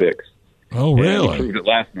had to be fixed. Oh, really? And he proved it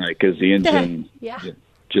last night because the engine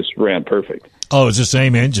just ran perfect. Oh, it's the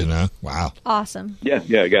same engine, huh? Wow. Awesome. Yeah,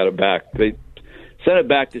 I got it back. They sent it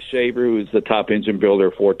back to Shaver, who's the top engine builder,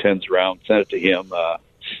 410s round. Sent it to him,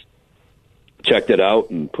 checked it out,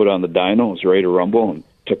 and put on the dyno. Was ready to rumble and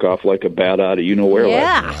took off like a bat out of you-know-where.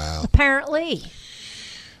 Yeah, apparently.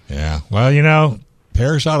 Yeah. Well,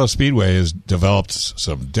 Paris Auto Speedway has developed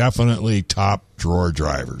some definitely top drawer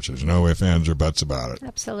drivers. There's no ifs, ands, or buts about it.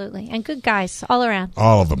 Absolutely. And good guys all around.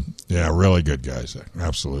 All of them. Yeah, really good guys.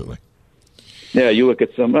 Absolutely. Yeah, you look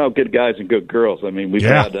at some good guys and good girls. I mean, we've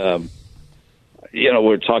had, we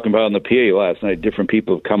were talking about on the PA last night, different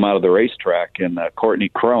people have come out of the racetrack, and Courtney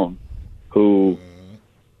Crone, who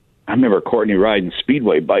I remember Courtney riding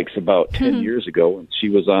Speedway bikes about 10 years ago, and she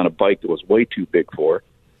was on a bike that was way too big for her.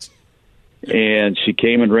 And she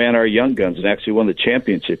came and ran our Young Guns and actually won the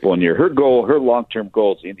championship one year. Her long-term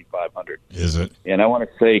goal is the Indy 500. Is it? And I want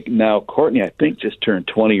to say now, Courtney, I think, just turned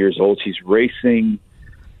 20 years old. She's racing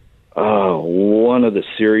one of the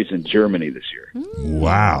series in Germany this year.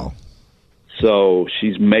 Wow. So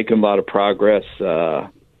she's making a lot of progress.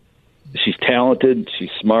 She's talented. She's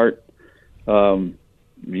smart, and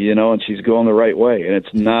she's going the right way. And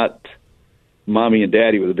it's not mommy and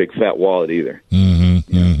daddy with a big fat wallet either.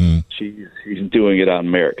 She's doing it on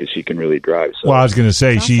merit because she can really drive. So. Well, I was going to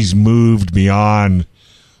say she's moved beyond,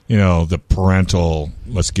 the parental.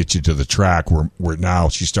 Let's get you to the track. Where now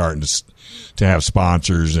she's starting to have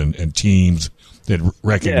sponsors and teams that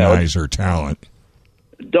recognize her talent.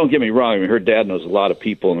 Don't get me wrong. I mean, her dad knows a lot of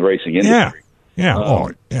people in the racing industry. Yeah.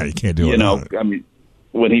 You can't do it. I mean,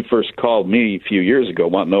 when he first called me a few years ago,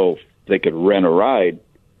 wanting to know if they could rent a ride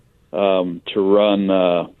to run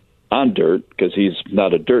on dirt, because he's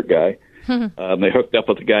not a dirt guy. They hooked up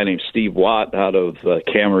with a guy named Steve Watt out of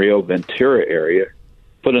Camarillo, Ventura area,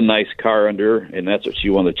 put a nice car under her, and that's what she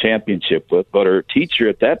won the championship with. But her teacher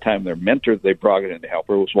at that time, their mentor they brought in to help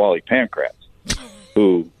her, was Wally Pancratz,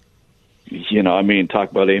 who,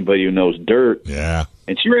 talk about anybody who knows dirt. Yeah.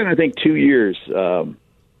 And she ran, I think, 2 years. 2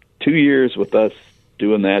 years with us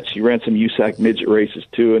doing that. She ran some USAC midget races,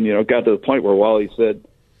 too, and, got to the point where Wally said,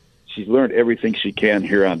 she's learned everything she can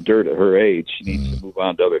here on dirt at her age. She needs to move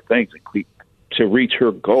on to other things and to reach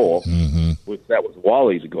her goal. That was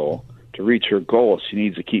Wally's goal. To reach her goal, she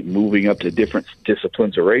needs to keep moving up to different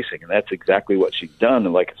disciplines of racing, and that's exactly what she's done.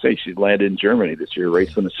 And like I say, she's landed in Germany this year,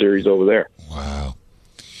 racing the series over there. Wow.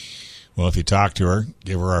 Well, if you talk to her,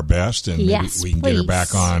 give her our best, and maybe we can get her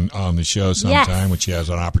back on the show sometime when she has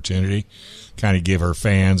an opportunity. Kind of give her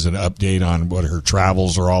fans an update on what her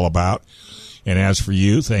travels are all about. And as for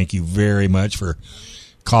you, thank you very much for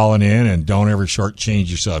calling in, and don't ever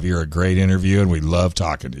shortchange yourself. You're a great interview, and we love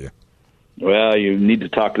talking to you. Well, you need to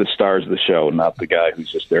talk to the stars of the show, not the guy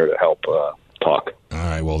who's just there to help talk. All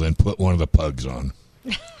right, well, then put one of the pugs on.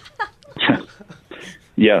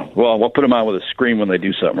 Yeah, well, we'll put them on with a scream when they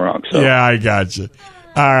do something wrong. So. Yeah, I got you.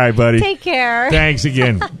 All right, buddy. Take care. Thanks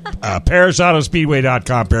again.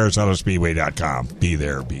 ParisAutoSpeedway.com, ParisAutoSpeedway.com. Be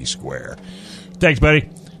there, be square. Thanks, buddy.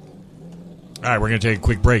 All right, we're going to take a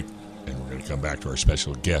quick break, and we're going to come back to our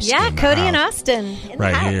special guest. Yeah, Cody and Austin.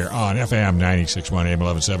 Right here on FM 96.1 AM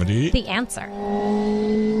 1170. The Answer.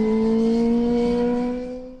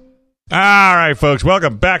 All right, folks,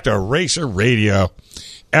 welcome back to Racer Radio.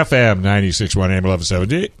 FM 96.1 AM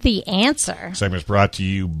 1170. The Answer. Segment's brought to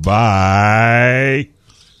you by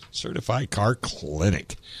Certified Car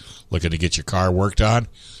Clinic. Looking to get your car worked on?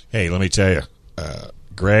 Hey, let me tell you,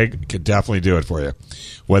 Greg could definitely do it for you.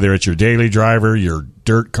 Whether it's your daily driver, your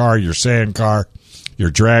dirt car, your sand car, your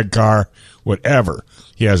drag car, whatever.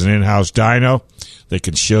 He has an in-house dyno that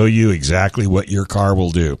can show you exactly what your car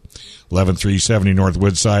will do. 11370 North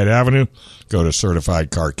Woodside Avenue. Go to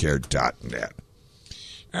CertifiedCarCare.net.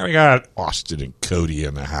 Now we got Austin and Cody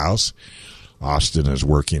in the house. Austin is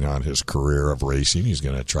working on his career of racing. He's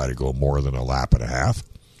going to try to go more than a lap and a half.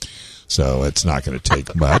 So it's not going to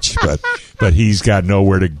take much, but he's got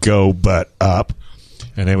nowhere to go but up.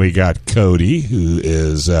 And then we got Cody, who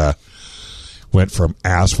is went from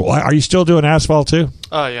asphalt. Are you still doing asphalt too?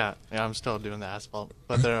 Oh yeah, I'm still doing the asphalt.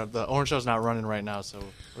 But the Orange Show's not running right now, so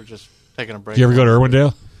we're just taking a break. Do you ever go to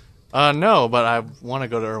Irwindale? No, but I want to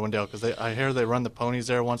go to Irwindale because I hear they run the ponies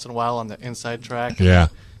there once in a while on the inside track. Yeah.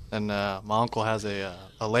 And my uncle has a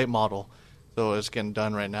late model, so it's getting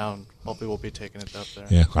done right now, and hopefully we'll be taking it up there.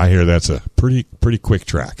 Yeah, I hear that's a pretty quick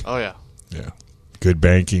track. Oh yeah. Yeah. Good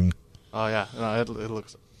banking. Oh yeah, no, it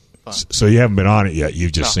looks fun. So you haven't been on it yet?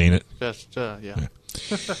 You've just seen it? Just yeah.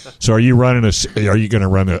 So are you running Are you going to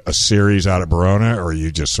run a series out at Verona, or are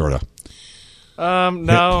you just sort of?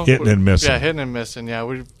 No. Hitting and missing. Yeah, hitting and missing.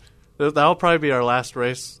 Yeah, that'll probably be our last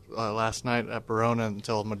race last night at Verona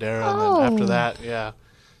until Madera, and then after that, yeah.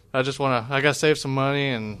 I just want to. I got to save some money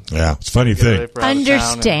and. Yeah, it's a funny thing.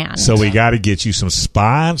 Understand. So we got to get you some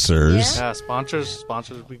sponsors. Yeah, sponsors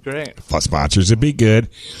would be great. Sponsors would be good,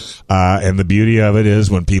 and the beauty of it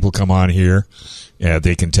is when people come on here,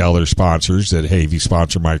 they can tell their sponsors that, hey, if you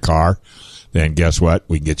sponsor my car, then guess what?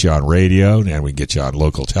 We can get you on radio, and we can get you on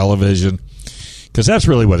local television, because that's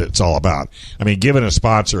really what it's all about. I mean, giving a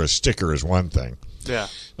sponsor a sticker is one thing. Yeah.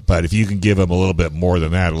 But if you can give them a little bit more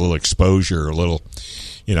than that, a little exposure, a little,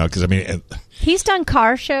 because I mean... He's done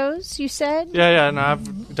car shows, you said? Yeah, no,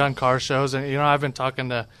 I've done car shows, and, I've been talking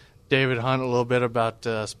to David Hunt a little bit about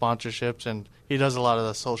sponsorships, and he does a lot of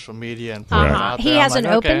the social media and out he there. has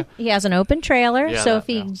he has an open trailer, Yeah, so if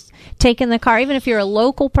he's taking the car, even if you're a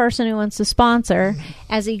local person who wants to sponsor,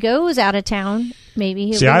 as he goes out of town, maybe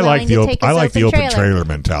he'll be willing to take his open trailer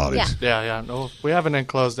mentality. Yeah. No, we have an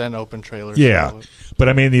enclosed and open trailer. Yeah, so. but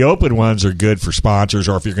I mean the open ones are good for sponsors,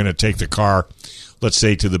 or if you're going to take the car, let's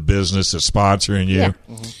say, to the business that's sponsoring you. Yeah.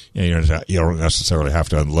 And you don't necessarily have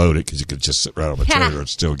to unload it, because you could just sit right on the trailer and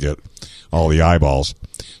still get all the eyeballs.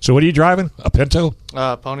 So what are you driving? A Pinto?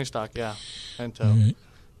 Pony stock, yeah. Pinto. Right.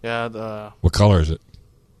 Yeah. What color is it?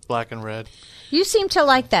 Black and red. You seem to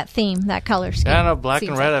like that theme, that color scheme. Yeah, no, black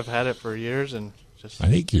and red. I've had it for years, and just I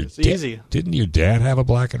think it's easy. Didn't your dad have a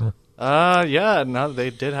black and red? Yeah. No, they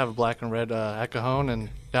did have a black and red at Cajon, and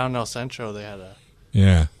down El Centro they had a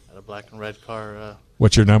black and red car.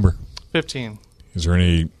 What's your number? 15. Is there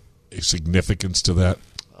any significance to that?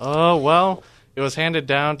 Oh, well, it was handed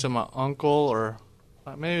down to my uncle, or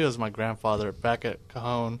maybe it was my grandfather back at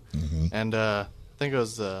Cajon, and I think it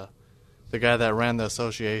was the guy that ran the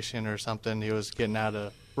association or something. He was getting out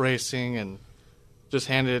of racing and just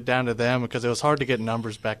handed it down to them, because it was hard to get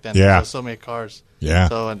numbers back then. Yeah. There was so many cars. Yeah.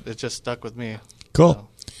 So it just stuck with me. Cool.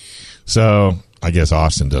 So I guess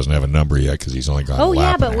Austin doesn't have a number yet, because he's only gone a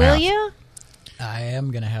lap but and a will half. you? I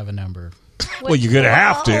am going to have a number. Well, you're going to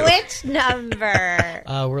have to. Which number?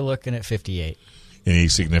 We're looking at 58. Any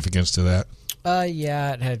significance to that?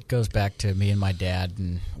 Yeah, it goes back to me and my dad,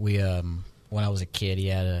 and we when I was a kid,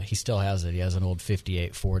 he still has it. He has an old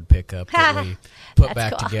 58 Ford pickup that we put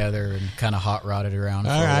back together and kind of hot rodded around for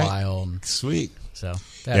a while. And sweet. So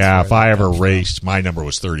if I ever raced, my number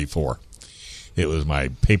was 34. It was my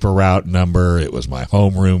paper route number. It was my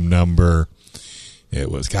homeroom number.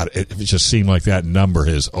 It just seemed like that number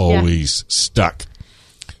has always stuck.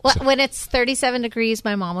 Well, when it's 37 degrees,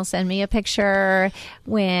 my mom will send me a picture.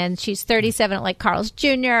 When she's 37 at like Carl's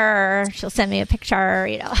Jr., she'll send me a picture,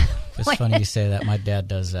 It's funny you say that. My dad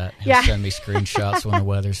does that. He'll send me screenshots when the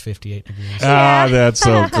weather's 58 degrees. That's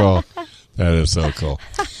so cool. That is so cool.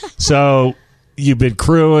 So you've been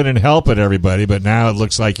crewing and helping everybody, but now it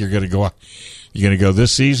looks like you're going to go. You're going to go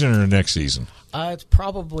this season or next season? It's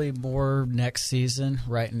probably more next season.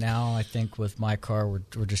 Right now, I think with my car,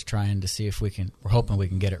 we're just trying to see if we're hoping we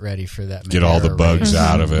can get it ready for that. Get all the bugs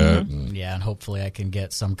out of it. And hopefully I can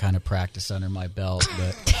get some kind of practice under my belt.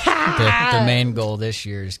 But the main goal this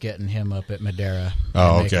year is getting him up at Madera.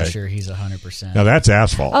 Making sure he's 100%. Now that's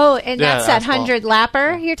asphalt. Oh, and that's that 100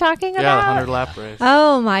 lapper you're talking about? Yeah, the 100 lap race.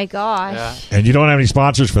 Oh my gosh. Yeah. And you don't have any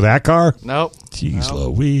sponsors for that car? Nope. Jeez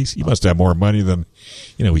Louise. You must have more money than,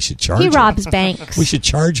 we should charge him. He robs banks. We should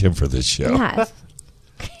charge him for this show. Yes.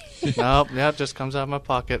 Nope. Yeah, it just comes out of my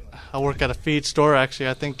pocket. I work at a feed store, actually.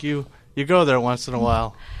 I think you go there once in a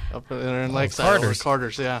while. Up there in Lakeside.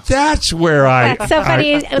 Carter's, yeah. That's where That's so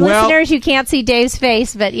funny. Listeners, you can't see Dave's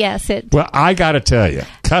face, but yes. Well, I got to tell you,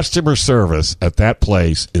 customer service at that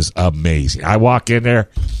place is amazing. I walk in there,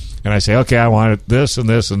 and I say, okay, I want this and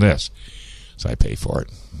this and this. So I pay for it.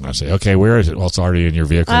 I say, okay, where is it? Well, it's already in your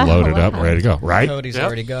vehicle, loaded up, ready to go, right? Cody's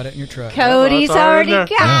already got it in your truck. Cody's already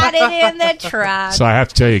got it in the truck. So I have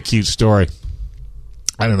to tell you a cute story.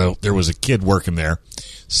 I don't know. There was a kid working there,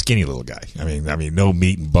 skinny little guy. I mean, no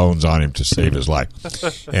meat and bones on him to save his life.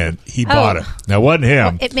 And he bought it. Now, it wasn't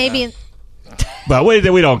him. It may be... But we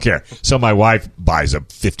don't care. So my wife buys a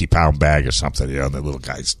 50-pound bag or something, and the little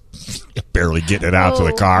guy's barely getting it out to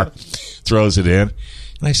the car, throws it in.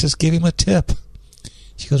 And I says, give him a tip.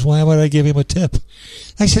 She goes, why would I give him a tip?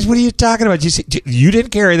 I says, what are you talking about? You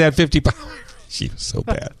didn't carry that 50 pounds. She was so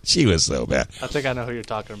bad. She was so bad. I think I know who you're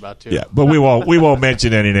talking about, too. Yeah, but we won't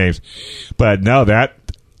mention any names. But no,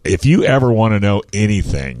 if you ever want to know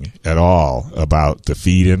anything at all about the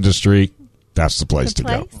feed industry, that's the place to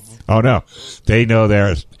go. Oh, no. They know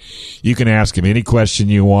theirs. You can ask them any question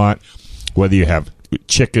you want, whether you have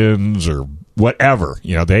chickens or whatever,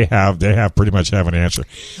 they pretty much have an answer.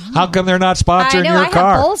 How come they're not sponsoring your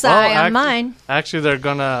car? I have Bullseye on mine. Actually, they're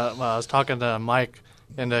gonna. I was talking to Mike,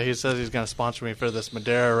 and he says he's gonna sponsor me for this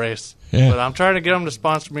Madera race. Yeah. But I'm trying to get him to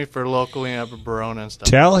sponsor me for locally up at Verona and stuff.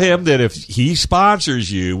 Tell him that if he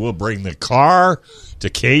sponsors you, we'll bring the car to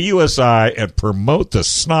KUSI and promote the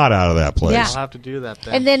snot out of that place. Yeah. I'll have to do that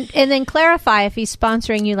then. And then clarify if he's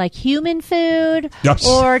sponsoring you like human food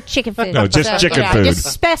or chicken food. No, just chicken food.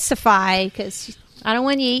 Just specify, because I don't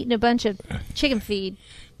want you eating a bunch of chicken feed.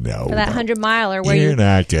 No. For that 100-miler where you're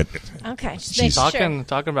not getting it. Okay. Talking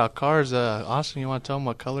about cars, Austin, you want to tell them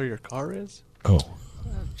what color your car is? Oh.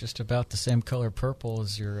 Just about the same color purple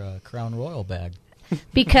as your Crown Royal bag.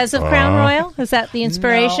 Because of Crown Royal? Is that the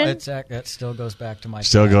inspiration? No, that still goes back to my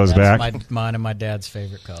Still dad. goes That's back? mine and my dad's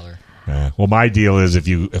favorite color. Well, my deal is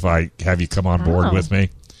if I have you come on board with me,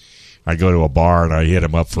 I go to a bar and I hit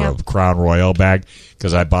them up for a Crown Royal bag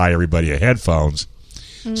because I buy everybody a headphones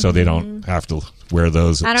so they don't have to wear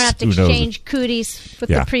those. I don't have to exchange cooties with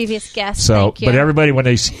the previous guests. So, but everybody, when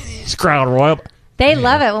they see these Crown Royal, they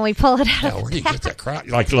love it when we pull it out. Where do you get that Crown?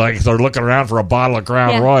 Like they're looking around for a bottle of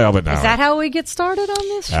Crown Royal, but no. Is that how we get started on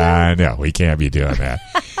this show? No, we can't be doing that.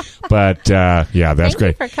 But that's Thank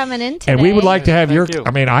great. you for coming in today. And we would like to have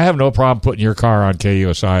I mean, I have no problem putting your car on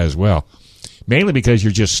KUSI as well, mainly because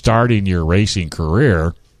you're just starting your racing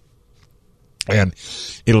career. And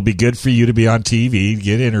it'll be good for you to be on TV,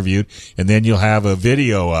 get interviewed, and then you'll have a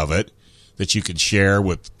video of it that you can share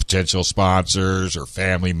with potential sponsors or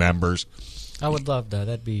family members. I would love that.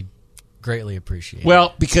 That'd be greatly appreciated.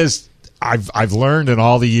 Well, because I've learned in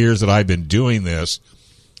all the years that I've been doing this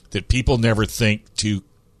that people never think to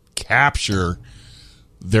capture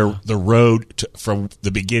the road from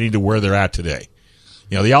the beginning to where they're at today.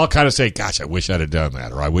 You know, they all kind of say, "Gosh, I wish I'd have done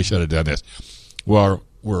that," or "I wish I'd have done this." Well,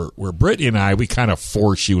 we're Brittany and I, we kind of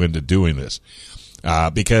force you into doing this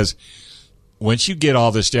because once you get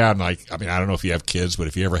all this down, like, I mean, I don't know if you have kids, but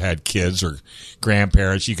if you ever had kids or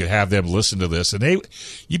grandparents, you could have them listen to this, and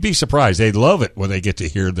you'd be surprised. They'd love it when they get to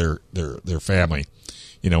hear their family,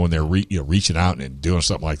 you know, when they're reaching out and doing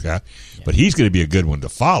something like that. Yeah. But he's going to be a good one to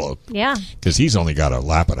follow. Yeah. Because he's only got a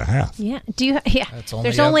lap and a half. Yeah. Do you? Yeah.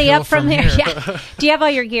 There's only up from there. Yeah. Do you have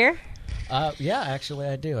all your gear? Yeah, actually,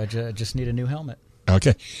 I do. I just need a new helmet.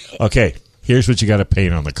 Okay. Here's what you got to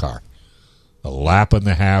paint on the car: a lap and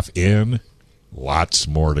a half in. Lots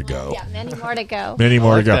more to go. Yeah, many more to go. Many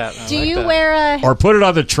more to go. Do you wear or put it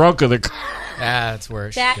on the trunk of the car? That's where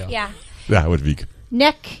it should go. Yeah. That would be good.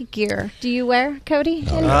 Neck gear. Do you wear, Cody?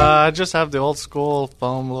 I just have the old school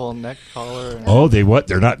foam little neck collar. Oh, they what?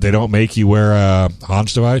 They don't make you wear a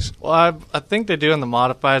Hans device? Well, I think they do in the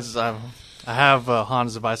modifieds. I have a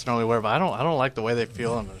Hans device I normally wear, but I don't like the way they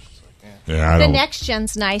feel on this. Yeah, the next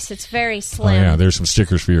gen's nice. It's very slim. Oh, yeah, there's some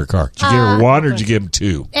stickers for your car. Did you give her one or did you give them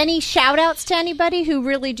two? Any shout-outs to anybody who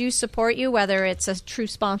really do support you, whether it's a true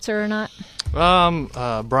sponsor or not?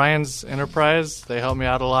 Brian's Enterprise. They help me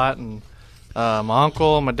out a lot. And my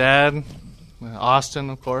uncle, my dad,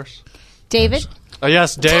 Austin, of course. David? Oh,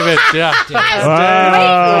 yes, David. Yeah.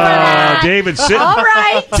 David's sitting. All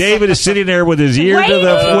right. David is sitting there with his ear to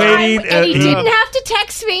the waiting. And he didn't have to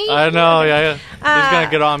text me. I know, yeah. He's going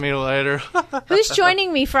to get on me later. Who's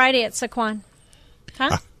joining me Friday at Saquon?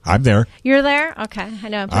 Huh? I'm there. You're there? Okay. I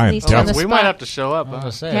know I'm putting these two on the spot. We might have to show up.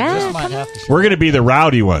 We're going to be the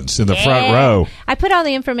rowdy ones in the front row. I put all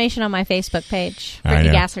the information on my Facebook page. Brittany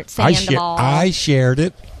Gassert, Sandoval. I shared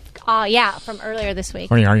it. Oh, yeah, from earlier this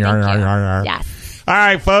week. Yes. All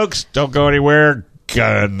right, folks, don't go anywhere.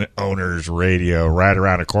 Gun Owners Radio, right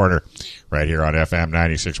around the corner, right here on FM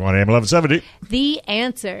 96.1 AM 1170. The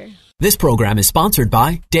Answer. This program is sponsored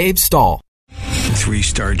by Dave Stahl.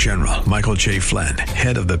 3-star General Michael J. Flynn,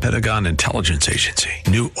 head of the Pentagon Intelligence Agency,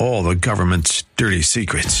 knew all the government's dirty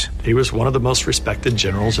secrets. He was one of the most respected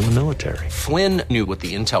generals in the military. Flynn knew what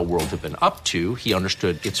the intel world had been up to. He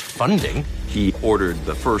understood its funding. He ordered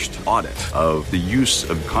the first audit of the use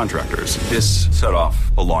of contractors. This set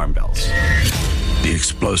off alarm bells. The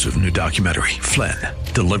explosive new documentary, Flynn,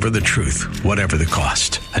 Deliver the Truth, Whatever the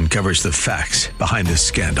Cost, uncovers the facts behind this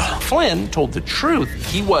scandal. Flynn told the truth.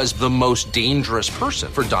 He was the most dangerous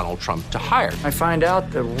person for Donald Trump to hire. I find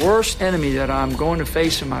out the worst enemy that I'm going to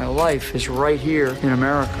face in my life is right here in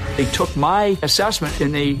America. They took my assessment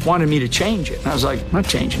and they wanted me to change it. And I was like, I'm not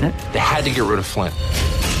changing it. They had to get rid of Flynn.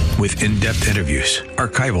 With in-depth interviews,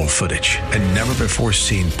 archival footage, and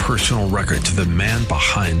never-before-seen personal records of the man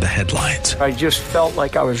behind the headlines. I just felt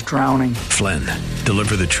like I was drowning. Flynn,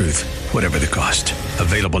 Deliver the Truth, Whatever the Cost.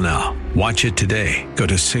 Available now. Watch it today. Go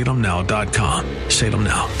to salemnow.com.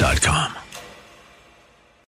 salemnow.com.